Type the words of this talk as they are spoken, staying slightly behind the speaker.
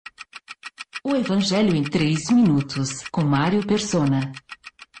O Evangelho em 3 minutos, com Mário Persona.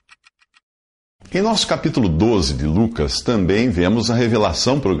 Em nosso capítulo 12 de Lucas, também vemos a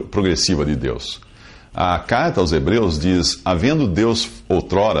revelação progressiva de Deus. A carta aos Hebreus diz: havendo Deus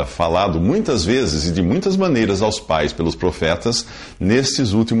outrora falado muitas vezes e de muitas maneiras aos pais pelos profetas,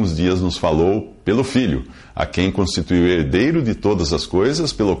 nestes últimos dias nos falou pelo Filho, a quem constituiu herdeiro de todas as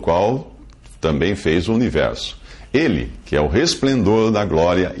coisas, pelo qual também fez o universo. Ele, que é o resplendor da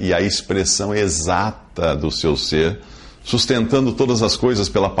glória e a expressão exata do seu ser, sustentando todas as coisas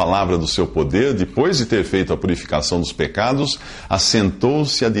pela palavra do seu poder, depois de ter feito a purificação dos pecados,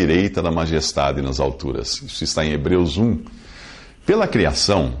 assentou-se à direita da majestade nas alturas. Isso está em Hebreus 1. Pela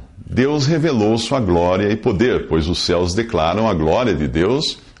criação, Deus revelou sua glória e poder, pois os céus declaram a glória de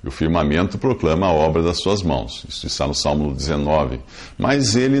Deus e o firmamento proclama a obra das suas mãos. Isso está no Salmo 19.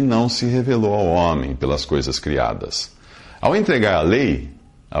 Mas ele não se revelou ao homem pelas coisas criadas. Ao entregar a lei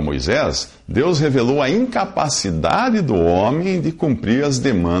a Moisés, Deus revelou a incapacidade do homem de cumprir as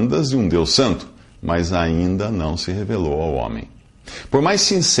demandas de um Deus santo, mas ainda não se revelou ao homem. Por mais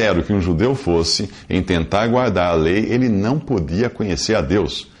sincero que um judeu fosse em tentar guardar a lei, ele não podia conhecer a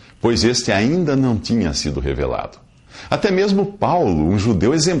Deus, pois este ainda não tinha sido revelado. Até mesmo Paulo, um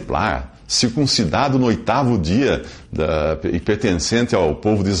judeu exemplar, circuncidado no 8º dia e pertencente ao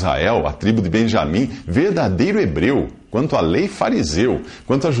povo de Israel, à tribo de Benjamim, verdadeiro hebreu, quanto à lei fariseu,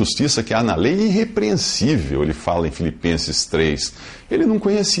 quanto à justiça que há na lei irrepreensível, ele fala em Filipenses 3, ele não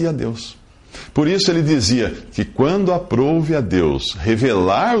conhecia a Deus. Por isso ele dizia que quando aprouve a Deus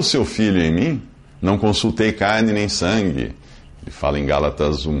revelar o seu Filho em mim, não consultei carne nem sangue. Ele fala em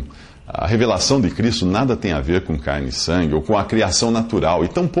Gálatas 1. A revelação de Cristo nada tem a ver com carne e sangue, ou com a criação natural, e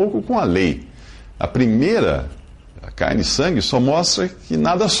tampouco com a lei. A primeira, a carne e sangue, só mostra que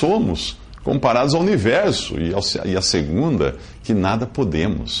nada somos, comparados ao universo, e a segunda, que nada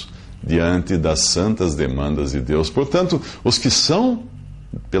podemos, diante das santas demandas de Deus. Portanto, os que são,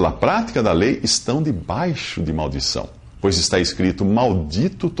 pela prática da lei, estão debaixo de maldição. Pois está escrito: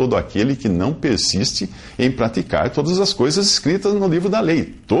 maldito todo aquele que não persiste em praticar todas as coisas escritas no livro da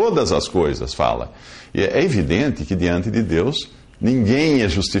lei. Todas as coisas, fala. E é evidente que diante de Deus, ninguém é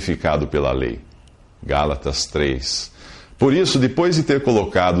justificado pela lei. Gálatas 3. Por isso, depois de ter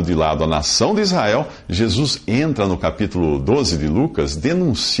colocado de lado a nação de Israel, Jesus entra no capítulo 12 de Lucas,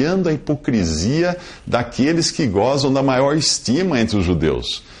 denunciando a hipocrisia daqueles que gozam da maior estima entre os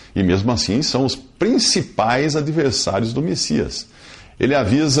judeus. E mesmo assim são os principais adversários do Messias. Ele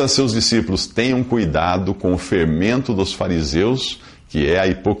avisa a seus discípulos: tenham cuidado com o fermento dos fariseus, que é a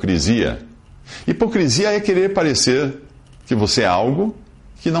hipocrisia. Hipocrisia é querer parecer que você é algo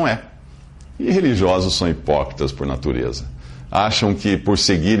que não é. E religiosos são hipócritas por natureza. Acham que por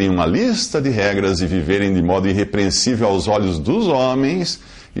seguirem uma lista de regras e viverem de modo irrepreensível aos olhos dos homens,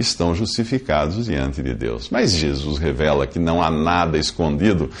 estão justificados diante de Deus. Mas Jesus revela que não há nada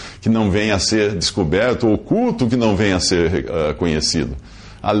escondido que não venha a ser descoberto, oculto que não venha a ser conhecido.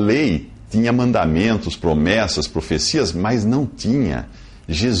 A lei tinha mandamentos, promessas, profecias, mas não tinha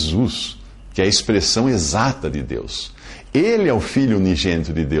Jesus, que é a expressão exata de Deus. Ele é o Filho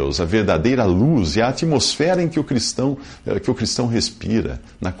unigênito de Deus, a verdadeira luz e a atmosfera em que o cristão respira,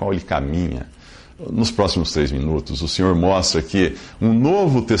 na qual ele caminha. Nos próximos 3 minutos, o Senhor mostra que um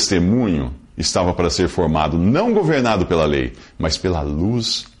novo testemunho estava para ser formado, não governado pela lei, mas pela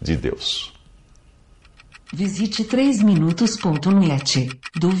luz de Deus. Visite 3minutos.net.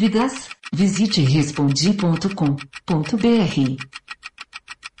 Dúvidas? Visite respondi.com.br.